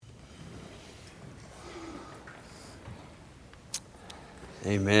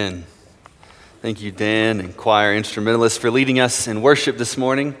Amen. Thank you, Dan and choir instrumentalists, for leading us in worship this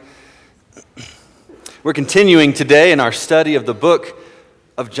morning. We're continuing today in our study of the book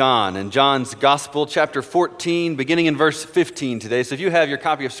of John and John's Gospel, chapter 14, beginning in verse 15 today. So if you have your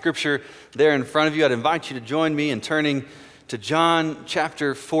copy of Scripture there in front of you, I'd invite you to join me in turning to John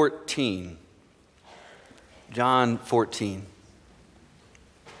chapter 14. John 14.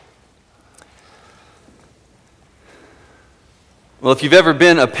 Well, if you've ever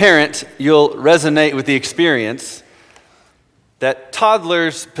been a parent, you'll resonate with the experience that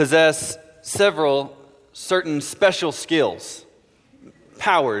toddlers possess several certain special skills,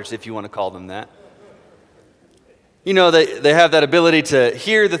 powers, if you want to call them that. You know, they have that ability to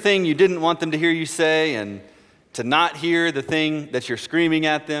hear the thing you didn't want them to hear you say and to not hear the thing that you're screaming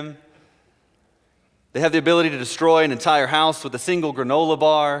at them. They have the ability to destroy an entire house with a single granola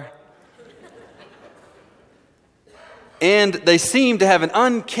bar. And they seem to have an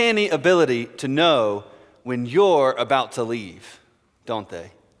uncanny ability to know when you're about to leave, don't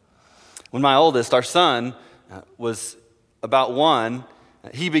they? When my oldest, our son, was about 1,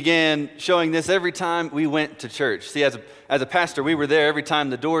 he began showing this every time we went to church. See, as a pastor, we were there every time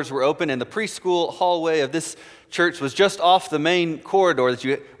the doors were open, and the preschool hallway of this church was just off the main corridor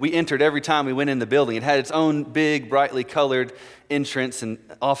that we entered every time we went in the building. It had its own big, brightly colored entrance and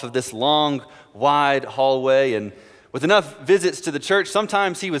off of this long, wide hallway. And with enough visits to the church,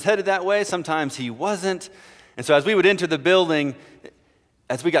 sometimes he was headed that way, sometimes he wasn't. And so as we would enter the building,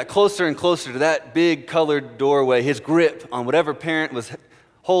 as we got closer and closer to that big colored doorway, his grip on whatever parent was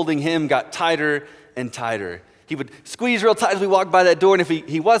holding him got tighter and tighter. He would squeeze real tight as we walked by that door, and if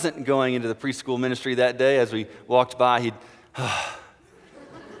he wasn't going into the preschool ministry that day, as we walked by, he'd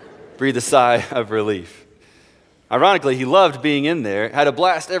breathe a sigh of relief. Ironically, he loved being in there, had a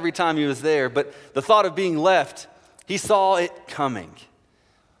blast every time he was there, but the thought of being left, he saw it coming.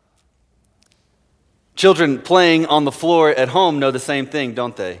 Children playing on the floor at home know the same thing,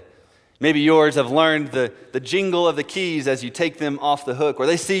 don't they? Maybe yours have learned the jingle of the keys as you take them off the hook, or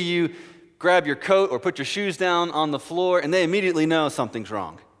they see you grab your coat or put your shoes down on the floor, and they immediately know something's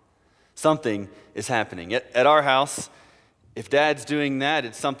wrong. Something is happening. At our house, if Dad's doing that,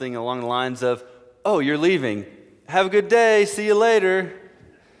 it's something along the lines of, "Oh, you're leaving. Have a good day. See you later."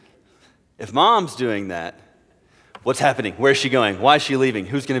 If Mom's doing that, what's happening? Where's she going? Why is she leaving?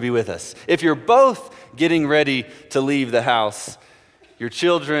 Who's going to be with us? If you're both getting ready to leave the house, your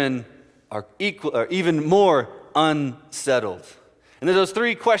children are even more unsettled. And there's those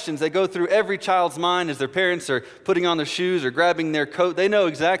 3 questions that go through every child's mind as their parents are putting on their shoes or grabbing their coat. They know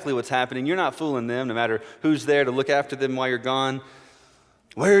exactly what's happening. You're not fooling them, no matter who's there to look after them while you're gone.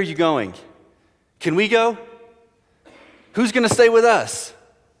 Where are you going? Can we go? Who's going to stay with us?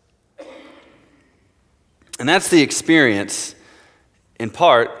 And that's the experience, in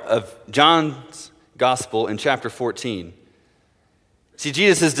part, of John's Gospel in chapter 14. See,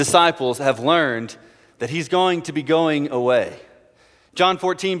 Jesus' disciples have learned that he's going to be going away. John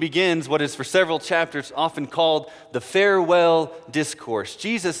 14 begins what is for several chapters often called the farewell discourse.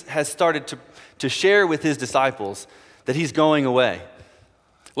 Jesus has started to share with his disciples that he's going away.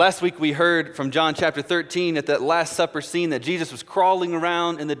 Last week we heard from John chapter 13 at that Last Supper scene that Jesus was crawling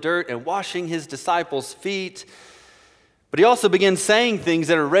around in the dirt and washing his disciples' feet. But he also begins saying things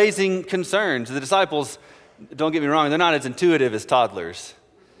that are raising concerns. The disciples, don't get me wrong, they're not as intuitive as toddlers.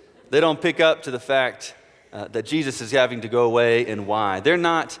 They don't pick up to the fact that Jesus is having to go away and why. They're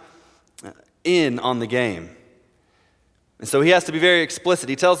not in on the game. And so he has to be very explicit.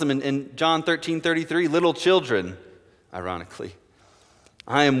 He tells them in John 13:33, "Little children," ironically,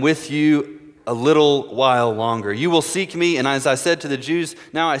 "I am with you a little while longer. You will seek me, and as I said to the Jews,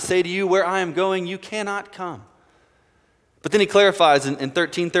 now I say to you, where I am going, you cannot come." But then he clarifies in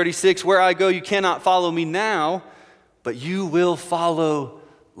 13:36, "Where I go, you cannot follow me now, but you will follow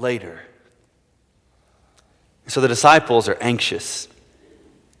later." So the disciples are anxious.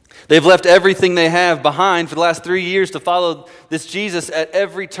 They've left everything they have behind for the last 3 years to follow this Jesus at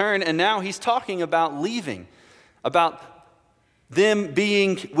every turn, and now he's talking about leaving, about them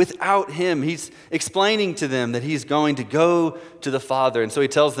being without him. He's explaining to them that he's going to go to the Father. And so he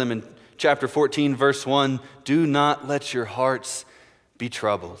tells them in chapter 14, verse 1, "Do not let your hearts be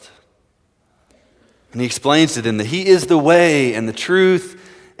troubled." And he explains to them that he is the way and the truth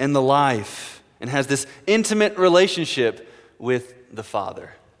and the life, and has this intimate relationship with the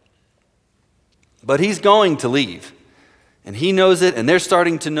Father. But he's going to leave. And he knows it, and they're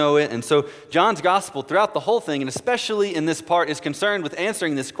starting to know it. And so John's gospel throughout the whole thing, and especially in this part, is concerned with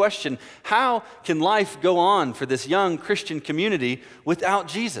answering this question: how can life go on for this young Christian community without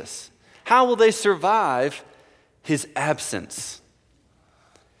Jesus? How will they survive his absence?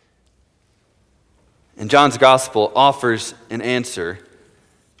 And John's gospel offers an answer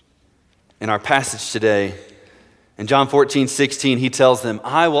in our passage today. In John 14:16, he tells them,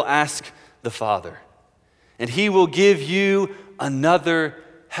 I will ask the Father, and he will give you another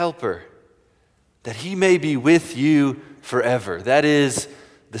helper, that he may be with you forever. That is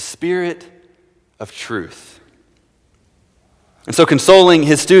the Spirit of truth. And so, consoling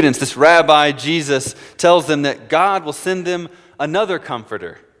his students, this rabbi, Jesus, tells them that God will send them another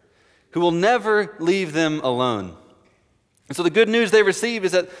comforter who will never leave them alone. And so the good news they receive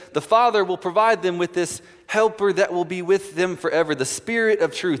is that the Father will provide them with this helper that will be with them forever, the Spirit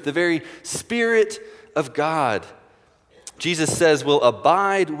of truth, the very Spirit of God. Jesus says will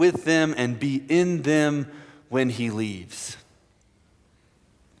abide with them and be in them when he leaves.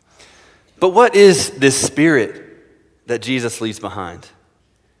 But what is this Spirit that Jesus leaves behind?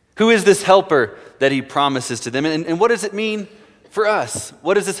 Who is this helper that he promises to them? And what does it mean for us?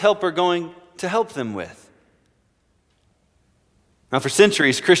 What is this helper going to help them with? Now, for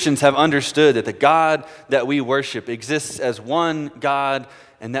centuries, Christians have understood that the God that we worship exists as one God,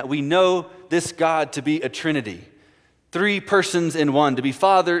 and that we know this God to be a Trinity, three persons in one, to be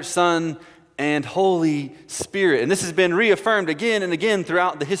Father, Son, and Holy Spirit. And this has been reaffirmed again and again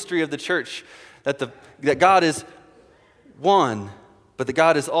throughout the history of the church, that God is one, but that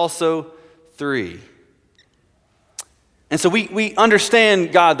God is also three. And so we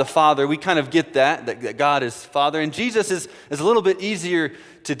understand God the Father. We kind of get that God is Father. And Jesus is a little bit easier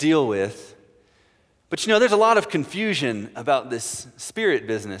to deal with. But there's a lot of confusion about this Spirit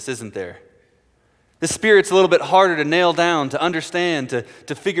business, isn't there? The Spirit's a little bit harder to nail down, to understand,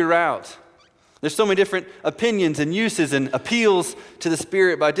 to figure out. There's so many different opinions and uses and appeals to the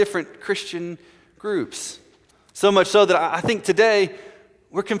Spirit by different Christian groups. So much so that I think today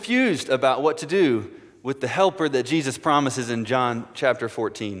we're confused about what to do with the helper that Jesus promises in John chapter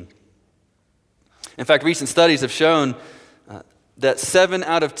 14. In fact, recent studies have shown that 7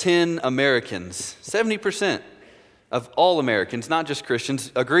 out of 10 Americans, 70% of all Americans, not just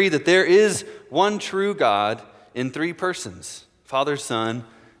Christians, agree that there is one true God in three persons, Father, Son,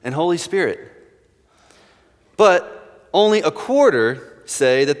 and Holy Spirit. But only a quarter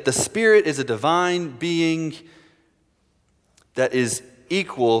say that the Spirit is a divine being that is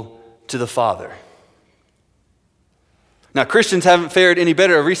equal to the Father. Now, Christians haven't fared any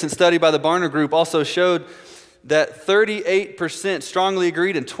better. A recent study by the Barna Group also showed that 38% strongly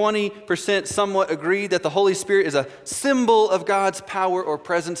agreed and 20% somewhat agreed that the Holy Spirit is a symbol of God's power or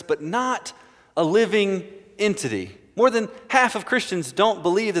presence, but not a living entity. More than half of Christians don't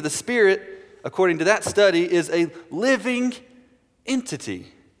believe that the Spirit, according to that study, is a living entity.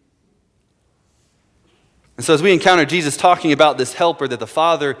 And so as we encounter Jesus talking about this helper that the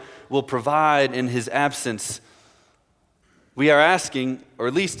Father will provide in his absence, we are asking, or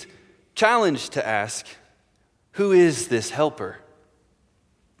at least challenged to ask, who is this helper?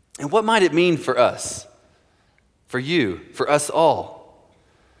 And what might it mean for us, for you, for us all?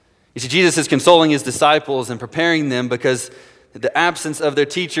 You see, Jesus is consoling his disciples and preparing them because the absence of their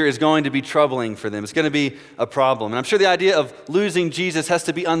teacher is going to be troubling for them. It's going to be a problem. And I'm sure the idea of losing Jesus has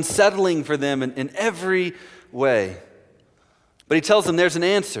to be unsettling for them in every way. But he tells them there's an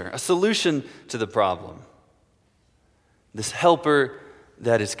answer, a solution to the problem. This helper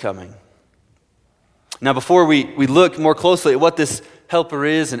that is coming. Now, before we look more closely at what this helper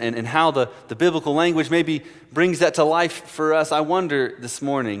is and how the biblical language maybe brings that to life for us, I wonder this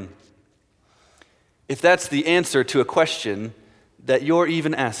morning if that's the answer to a question that you're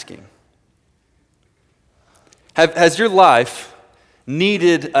even asking. Has your life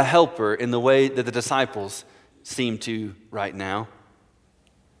needed a helper in the way that the disciples seem to right now?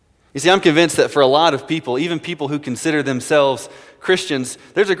 You see, I'm convinced that for a lot of people, even people who consider themselves Christians,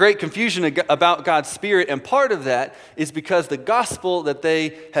 there's a great confusion about God's Spirit, and part of that is because the gospel that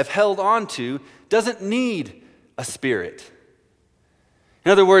they have held on to doesn't need a Spirit.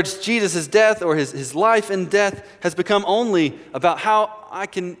 In other words, Jesus' death or his life and death has become only about how I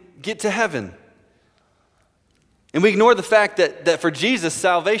can get to heaven. And we ignore the fact that for Jesus,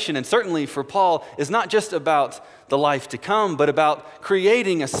 salvation, and certainly for Paul, is not just about the life to come, but about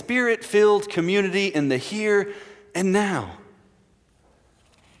creating a Spirit-filled community in the here and now.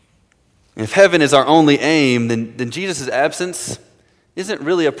 And if heaven is our only aim, then Jesus' absence isn't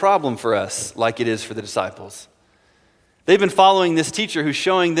really a problem for us like it is for the disciples. They've been following this teacher who's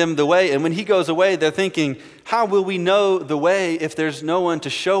showing them the way, and when he goes away, they're thinking, how will we know the way if there's no one to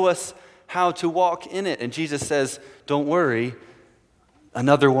show us how to walk in it? And Jesus says, don't worry,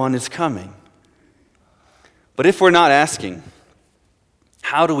 another one is coming. But if we're not asking,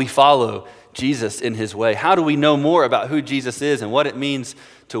 how do we follow Jesus in his way? How do we know more about who Jesus is and what it means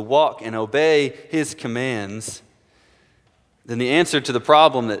to walk and obey his commands? Then the answer to the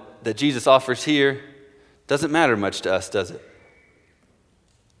problem that Jesus offers here doesn't matter much to us, does it?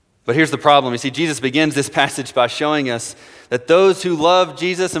 But here's the problem. You see, Jesus begins this passage by showing us that those who love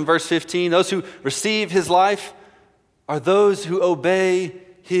Jesus in verse 15, those who receive his life, are those who obey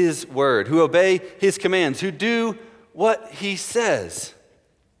his word, who obey his commands, who do what he says.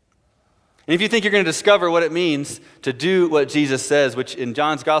 And if you think you're going to discover what it means to do what Jesus says, which in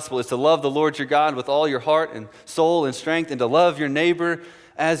John's gospel is to love the Lord your God with all your heart and soul and strength, and to love your neighbor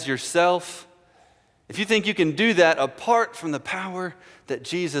as yourself, if you think you can do that apart from the power that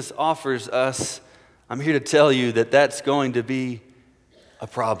Jesus offers us, I'm here to tell you that that's going to be a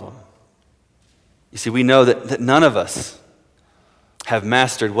problem. You see, we know that none of us have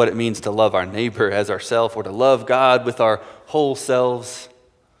mastered what it means to love our neighbor as ourselves or to love God with our whole selves.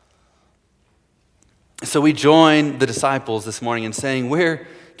 So we join the disciples this morning in saying, where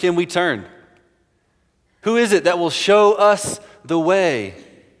can we turn? Who is it that will show us the way?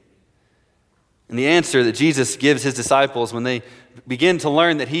 And the answer that Jesus gives his disciples when they begin to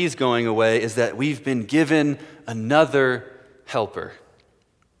learn that he's going away is that we've been given another helper.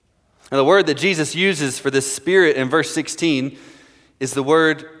 Now, the word that Jesus uses for this Spirit in verse 16 is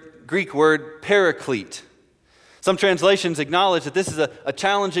the Greek word paraclete. Some translations acknowledge that this is a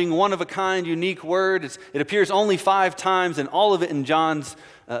challenging, one-of-a-kind, unique word. It appears only 5 times, and all of it in John's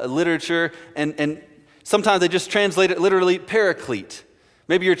literature. And sometimes they just translate it literally paraclete.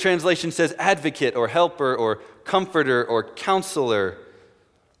 Maybe your translation says advocate or helper or comforter or counselor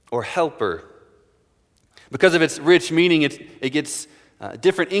or helper. Because of its rich meaning, it gets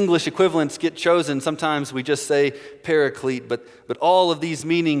different English equivalents get chosen. Sometimes we just say paraclete, but all of these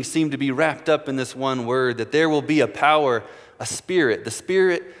meanings seem to be wrapped up in this one word, that there will be a power, a spirit, the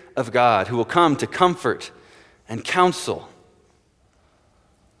Spirit of God, who will come to comfort and counsel.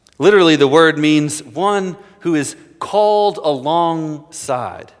 Literally, the word means one who is called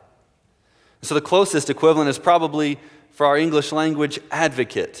alongside. So the closest equivalent is probably, for our English language,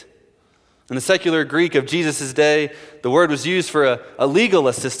 advocate. In the secular Greek of Jesus' day, the word was used for a legal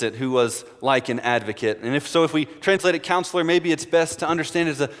assistant who was like an advocate. And if we translate it counselor, maybe it's best to understand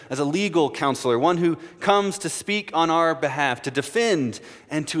it as a legal counselor, one who comes to speak on our behalf, to defend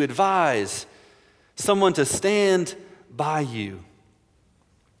and to advise, someone to stand by you.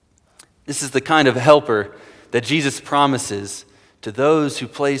 This is the kind of helper that Jesus promises to those who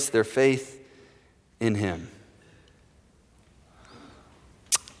place their faith in him.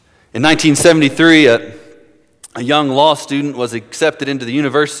 In 1973, a young law student was accepted into the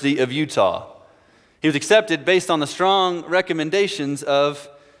University of Utah. He was accepted based on the strong recommendations of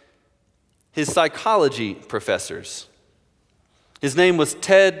his psychology professors. His name was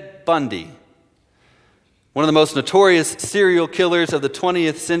Ted Bundy, one of the most notorious serial killers of the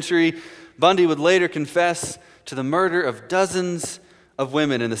 20th century. Bundy would later confess to the murder of dozens of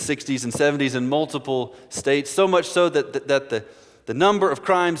women in the 60s and 70s in multiple states, so much so that the number of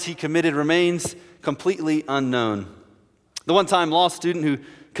crimes he committed remains completely unknown. The one-time law student who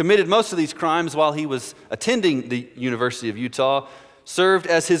committed most of these crimes while he was attending the University of Utah served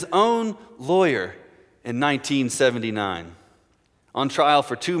as his own lawyer in 1979, on trial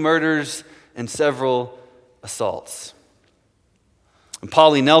for 2 murders and several assaults. And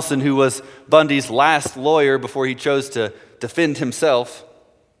Polly Nelson, who was Bundy's last lawyer before he chose to defend himself,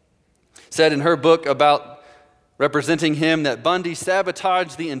 said in her book about representing him that Bundy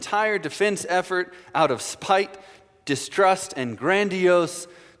sabotaged the entire defense effort out of spite, distrust, and grandiose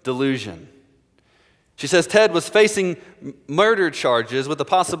delusion. She says Ted was facing murder charges with a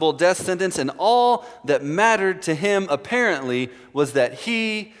possible death sentence, and all that mattered to him apparently was that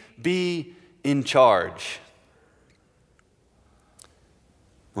he be in charge.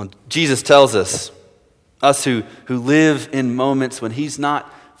 Well, Jesus tells us who live in moments when he's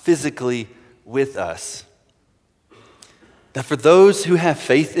not physically with us, that for those who have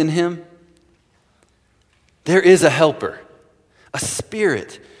faith in him, there is a helper, a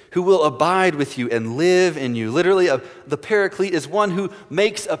spirit who will abide with you and live in you. Literally, the paraclete is one who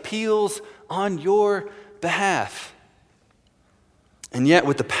makes appeals on your behalf. And yet,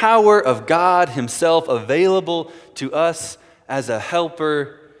 with the power of God himself available to us as a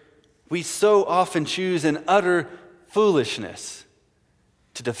helper, we so often choose in utter foolishness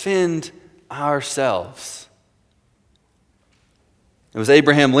to defend ourselves. It was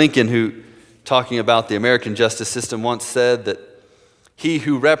Abraham Lincoln who, talking about the American justice system, once said that he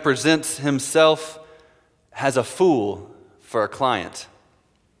who represents himself has a fool for a client.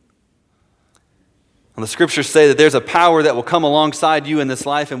 And the scriptures say that there's a power that will come alongside you in this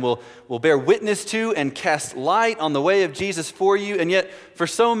life and will bear witness to and cast light on the way of Jesus for you. And yet, for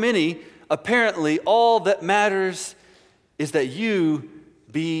so many, apparently, all that matters is that you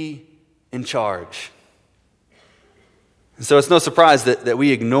be in charge. And so it's no surprise that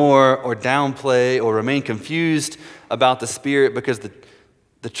we ignore or downplay or remain confused about the Spirit, because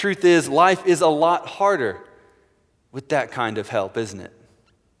the truth is, life is a lot harder with that kind of help, isn't it?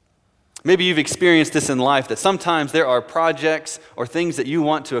 Maybe you've experienced this in life, that sometimes there are projects or things that you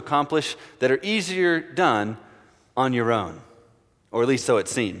want to accomplish that are easier done on your own, or at least so it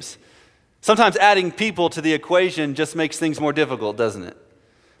seems. Sometimes adding people to the equation just makes things more difficult, doesn't it?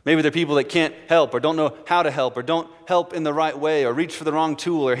 Maybe there are people that can't help or don't know how to help or don't help in the right way or reach for the wrong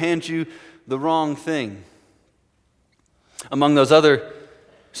tool or hand you the wrong thing. Among those other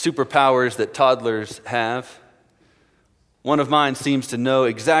superpowers that toddlers have, one of mine seems to know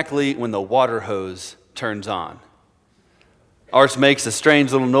exactly when the water hose turns on. Ours makes a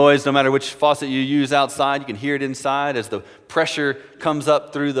strange little noise no matter which faucet you use outside. You can hear it inside as the pressure comes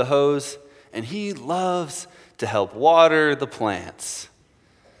up through the hose. And he loves to help water the plants.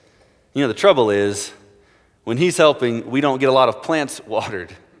 You know, the trouble is, when he's helping, we don't get a lot of plants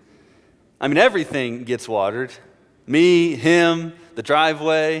watered. I mean, everything gets watered. Me, him, the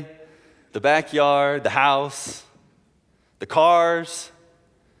driveway, the backyard, the house, the cars.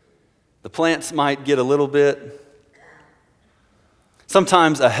 The plants might get a little bit.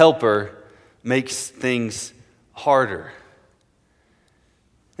 Sometimes a helper makes things harder.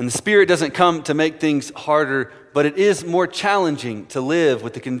 And the Spirit doesn't come to make things harder, but it is more challenging to live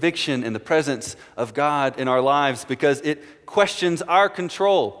with the conviction and the presence of God in our lives, because it questions our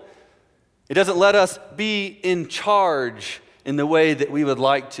control. It doesn't let us be in charge in the way that we would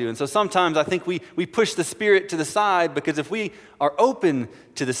like to. And so sometimes I think we push the Spirit to the side, because if we are open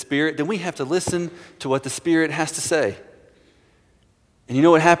to the Spirit, then we have to listen to what the Spirit has to say. And you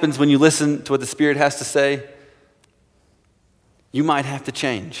know what happens when you listen to what the Spirit has to say? You might have to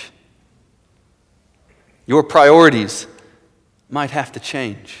change. Your priorities might have to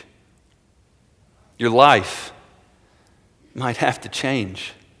change. Your life might have to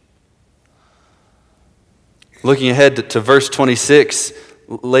change. Looking ahead to verse 26,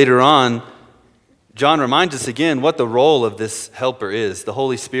 later on, John reminds us again what the role of this helper is, the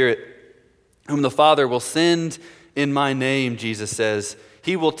Holy Spirit, whom the Father will send in my name, Jesus says.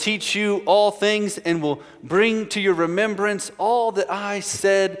 He will teach you all things and will bring to your remembrance all that I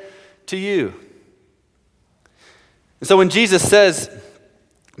said to you. And so when Jesus says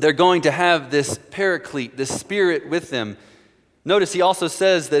they're going to have this paraclete, this Spirit with them, notice he also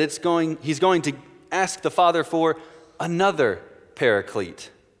says that he's going to ask the Father for another paraclete.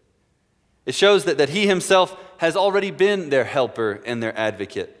 It shows that he himself has already been their helper and their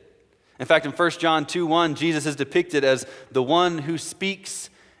advocate. In fact, in 1 John 2:1, Jesus is depicted as the one who speaks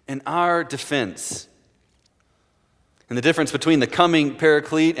in our defense. And the difference between the coming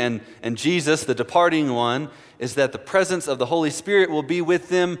paraclete and Jesus, the departing one, is that the presence of the Holy Spirit will be with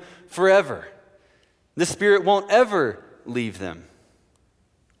them forever. The Spirit won't ever leave them.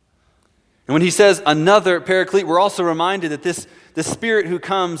 And when he says another paraclete, we're also reminded that the Spirit who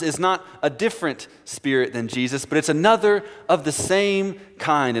comes is not a different Spirit than Jesus, but it's another of the same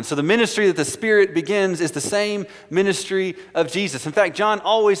kind. And so the ministry that the Spirit begins is the same ministry of Jesus. In fact, John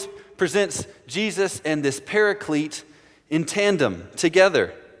always presents Jesus and this paraclete in tandem,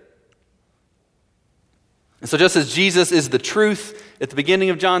 together. And so just as Jesus is the truth at the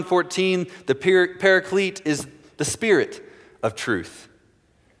beginning of John 14, the paraclete is the Spirit of truth.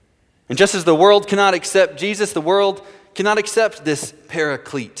 And just as the world cannot accept Jesus, the world cannot accept this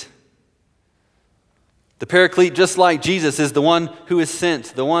paraclete. The paraclete, just like Jesus, is the one who is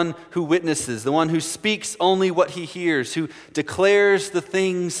sent, the one who witnesses, the one who speaks only what he hears, who declares the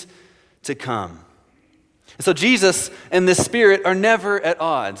things to come. And so Jesus and the Spirit are never at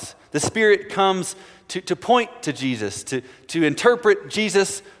odds. The Spirit comes to point to Jesus, to interpret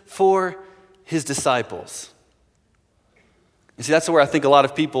Jesus for his disciples. You see, that's where I think a lot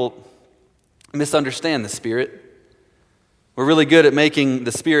of people misunderstand the Spirit. We're really good at making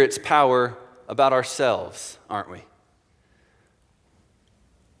the Spirit's power about ourselves, aren't we?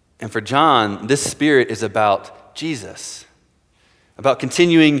 And for John, this Spirit is about Jesus, about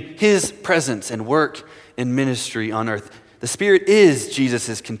continuing his presence and work and ministry on earth. The Spirit is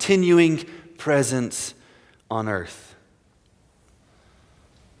Jesus' continuing presence on earth.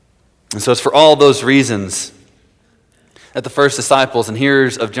 And so it's for all those reasons that the first disciples and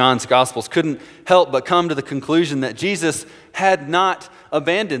hearers of John's Gospels couldn't help but come to the conclusion that Jesus had not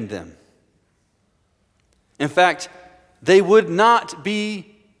abandoned them. In fact, they would not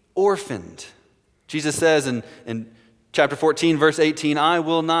be orphaned. Jesus says in chapter 14, verse 18, I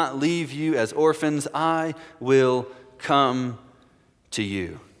will not leave you as orphans. I will come to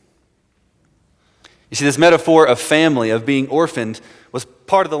you. You see, this metaphor of family, of being orphaned, was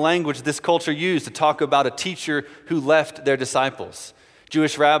part of the language this culture used to talk about a teacher who left their disciples.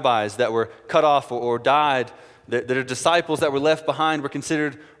 Jewish rabbis that were cut off or died, their disciples that were left behind were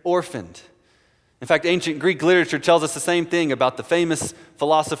considered orphaned. In fact, ancient Greek literature tells us the same thing about the famous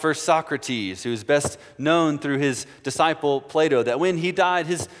philosopher Socrates, who is best known through his disciple Plato, that when he died,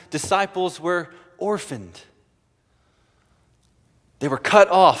 his disciples were orphaned. They were cut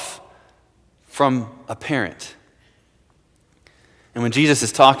off from a parent. And when Jesus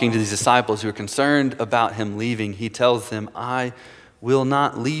is talking to these disciples who are concerned about him leaving, he tells them, I will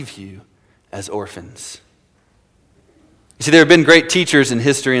not leave you as orphans. You see, there have been great teachers in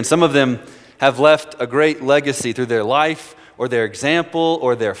history, and some of them have left a great legacy through their life or their example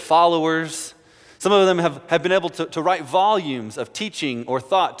or their followers. Some of them have been able to write volumes of teaching or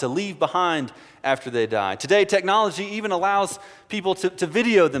thought to leave behind after they die. Today, technology even allows people to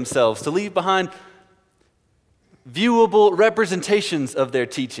video themselves, to leave behind viewable representations of their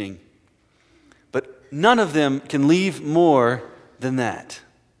teaching. But none of them can leave more than that.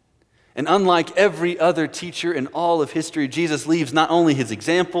 And unlike every other teacher in all of history, Jesus leaves not only his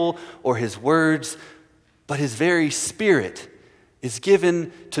example or his words, but his very spirit is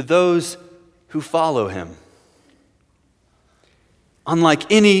given to those who follow him. Unlike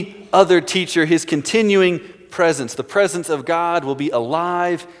any other teacher, his continuing presence, the presence of God, will be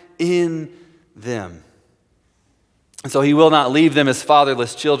alive in them. And so he will not leave them as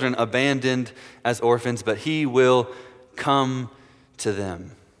fatherless children, abandoned as orphans, but he will come to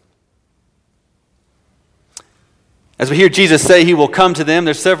them. As we hear Jesus say he will come to them,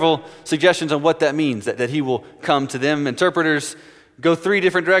 there's several suggestions on what that means, that he will come to them. Interpreters go three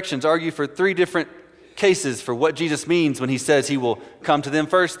different directions, argue for three different cases for what Jesus means when he says he will come to them.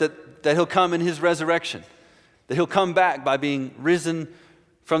 First, that he'll come in his resurrection, that he'll come back by being risen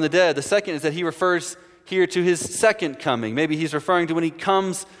from the dead. The second is that he refers here to his second coming. Maybe he's referring to when he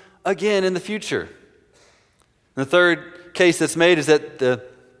comes again in the future. And the third case that's made is that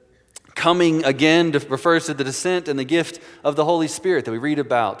the coming again refers to the descent and the gift of the Holy Spirit that we read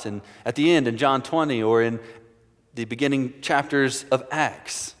about at the end in John 20 or in the beginning chapters of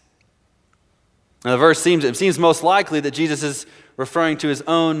Acts. Now, the verse seems most likely that Jesus is referring to his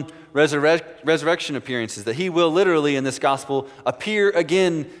own resurrection appearances, that he will literally in this gospel appear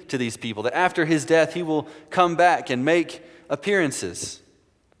again to these people, that after his death he will come back and make appearances.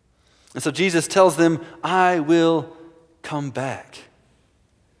 And so Jesus tells them, I will come back.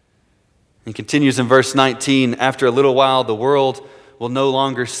 He continues in verse 19, after a little while the world will no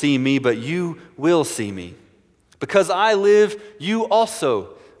longer see me, but you will see me. Because I live, you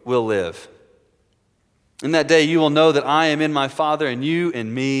also will live. In that day you will know that I am in my Father, and you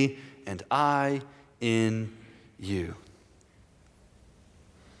in me, and I in you.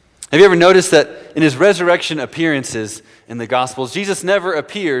 Have you ever noticed that in his resurrection appearances in the Gospels, Jesus never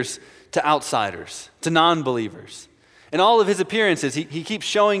appears to outsiders, to non-believers? In all of his appearances, he keeps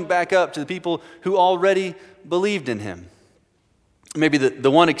showing back up to the people who already believed in him. Maybe the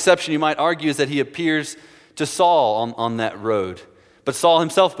one exception you might argue is that he appears to Saul on that road. But Saul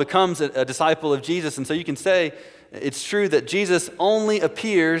himself becomes a disciple of Jesus, and so you can say it's true that Jesus only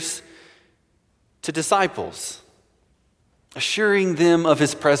appears to disciples, assuring them of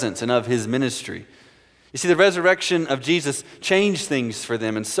his presence and of his ministry. You see, the resurrection of Jesus changed things for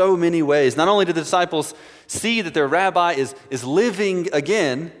them in so many ways. Not only did the disciples see that their rabbi is living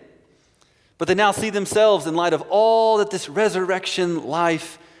again, but they now see themselves in light of all that this resurrection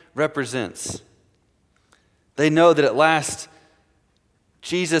life represents. They know that at last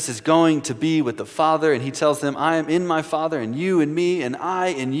Jesus is going to be with the Father, and he tells them, I am in my Father, and you in me, and I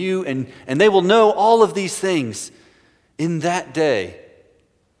in you, and they will know all of these things in that day.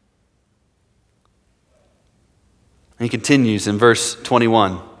 And he continues in verse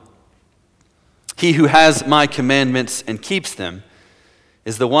 21. He who has my commandments and keeps them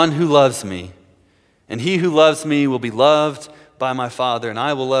is the one who loves me. And he who loves me will be loved by my Father, and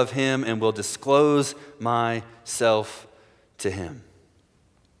I will love him and will disclose myself to him.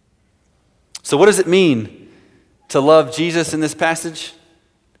 So what does it mean to love Jesus in this passage?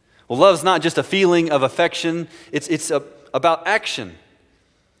 Well, love's not just a feeling of affection. It's about action.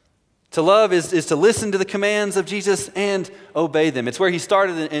 To love is to listen to the commands of Jesus and obey them. It's where he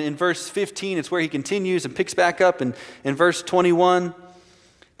started in verse 15. It's where he continues and picks back up in verse 21.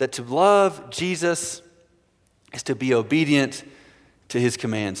 That to love Jesus is to be obedient to his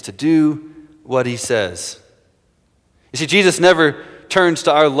commands, to do what he says. You see, Jesus never turns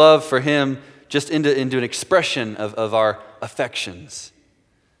to our love for him just into an expression of our affections.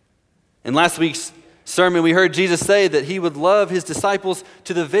 In last week's sermon, we heard Jesus say that he would love his disciples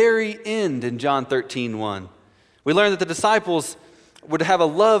to the very end in John 13:1. We learned that the disciples were to have a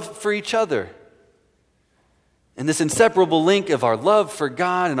love for each other. And this inseparable link of our love for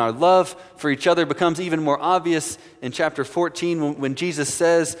God and our love for each other becomes even more obvious in chapter 14 when Jesus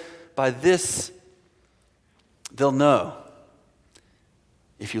says, "By this they'll know.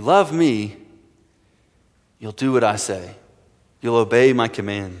 If you love me, you'll do what I say. You'll obey my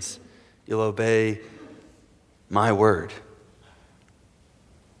commands. You'll obey my word."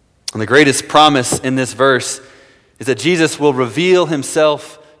 And the greatest promise in this verse is that Jesus will reveal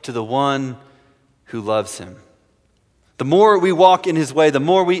himself to the one who loves him. The more we walk in his way, the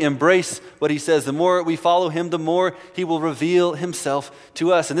more we embrace what he says, the more we follow him, the more he will reveal himself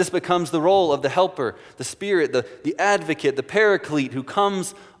to us. And this becomes the role of the helper, the Spirit, the advocate, the paraclete who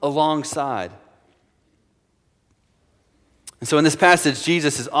comes alongside. And so in this passage,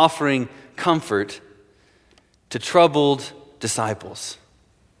 Jesus is offering comfort to troubled disciples.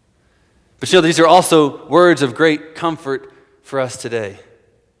 But these are also words of great comfort for us today.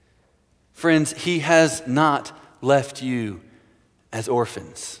 Friends, he has not left you as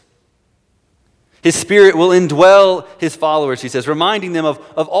orphans. His Spirit will indwell his followers, he says, reminding them of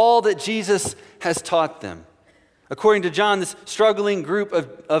all that Jesus has taught them. According to John, this struggling group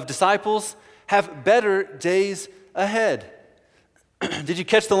of disciples have better days ahead. Did you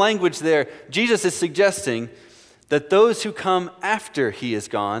catch the language there? Jesus is suggesting that those who come after he is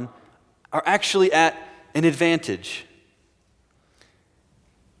gone are actually at an advantage.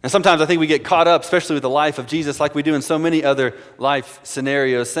 And sometimes I think we get caught up, especially with the life of Jesus, like we do in so many other life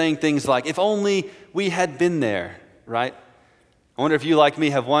scenarios, saying things like, if only we had been there, right? I wonder if you, like me,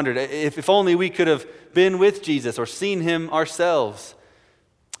 have wondered, if only we could have been with Jesus or seen him ourselves.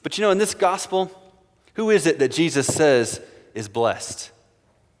 But in this gospel, who is it that Jesus says is blessed?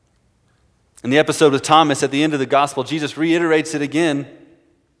 In the episode with Thomas at the end of the gospel, Jesus reiterates it again.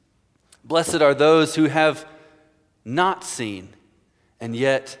 Blessed are those who have not seen and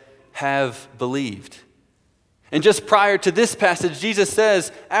yet have believed. And just prior to this passage, Jesus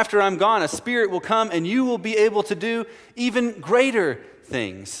says, after I'm gone, a Spirit will come and you will be able to do even greater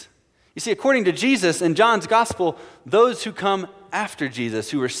things. You see, according to Jesus in John's gospel, those who come after Jesus,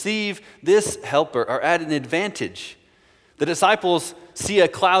 who receive this helper, are at an advantage. The disciples see a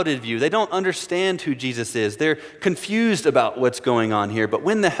clouded view. They don't understand who Jesus is. They're confused about what's going on here. But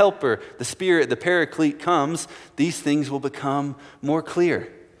when the helper, the Spirit, the paraclete comes, these things will become more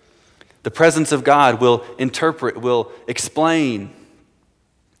clear. The presence of God will interpret, will explain,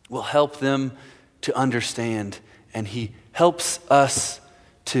 will help them to understand. And he helps us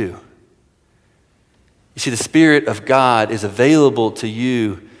too. You see, the Spirit of God is available to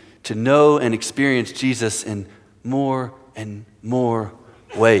you to know and experience Jesus in more and more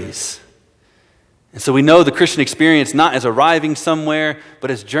ways. And so we know the Christian experience not as arriving somewhere,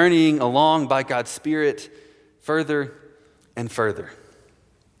 but as journeying along by God's Spirit further and further.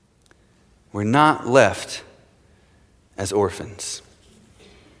 We're not left as orphans.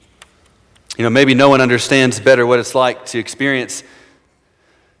 Maybe no one understands better what it's like to experience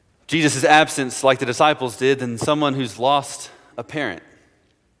Jesus' absence like the disciples did than someone who's lost a parent.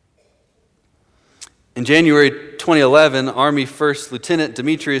 In January 2011, Army First Lieutenant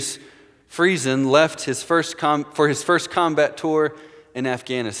Demetrius Friesen left for his first combat tour in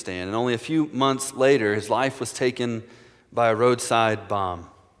Afghanistan, and only a few months later, his life was taken by a roadside bomb.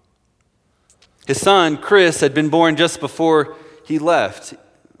 His son, Chris, had been born just before he left.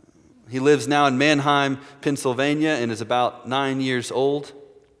 He lives now in Mannheim, Pennsylvania, and is about 9 years old.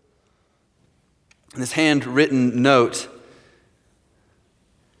 In his handwritten note,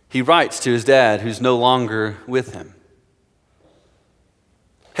 he writes to his dad, who's no longer with him.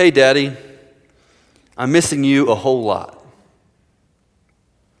 Hey, Daddy, I'm missing you a whole lot.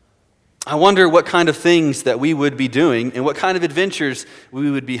 I wonder what kind of things that we would be doing and what kind of adventures we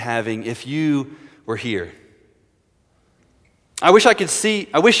would be having if you were here. I wish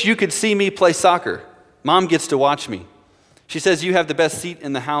you could see me play soccer. Mom gets to watch me. She says you have the best seat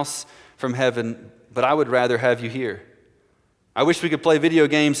in the house from heaven, but I would rather have you here. I wish we could play video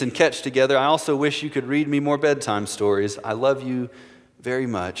games and catch together. I also wish you could read me more bedtime stories. I love you very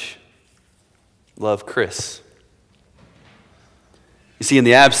much. Love, Chris. You see, in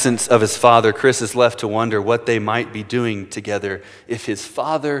the absence of his father, Chris is left to wonder what they might be doing together if his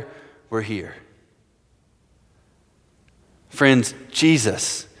father were here. Friends,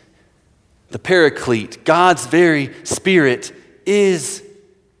 Jesus, the Paraclete, God's very Spirit, is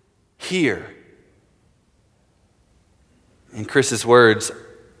here. In Chris's words,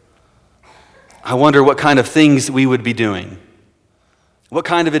 I wonder what kind of things we would be doing, what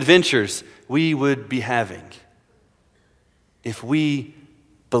kind of adventures we would be having if we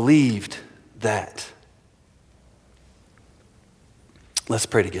believed that. Let's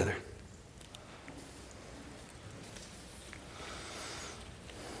pray together.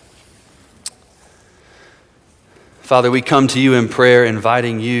 Father, we come to you in prayer,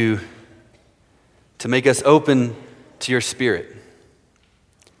 inviting you to make us open to your Spirit.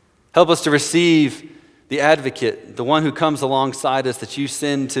 Help us to receive the advocate, the one who comes alongside us that you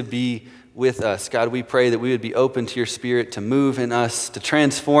send to be with us. God, we pray that we would be open to your Spirit to move in us, to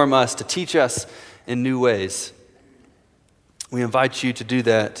transform us, to teach us in new ways. We invite you to do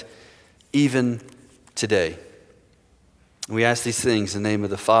that even today. We ask these things in the name of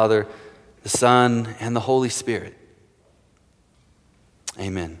the Father, the Son, and the Holy Spirit.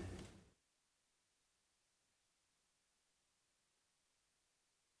 Amen.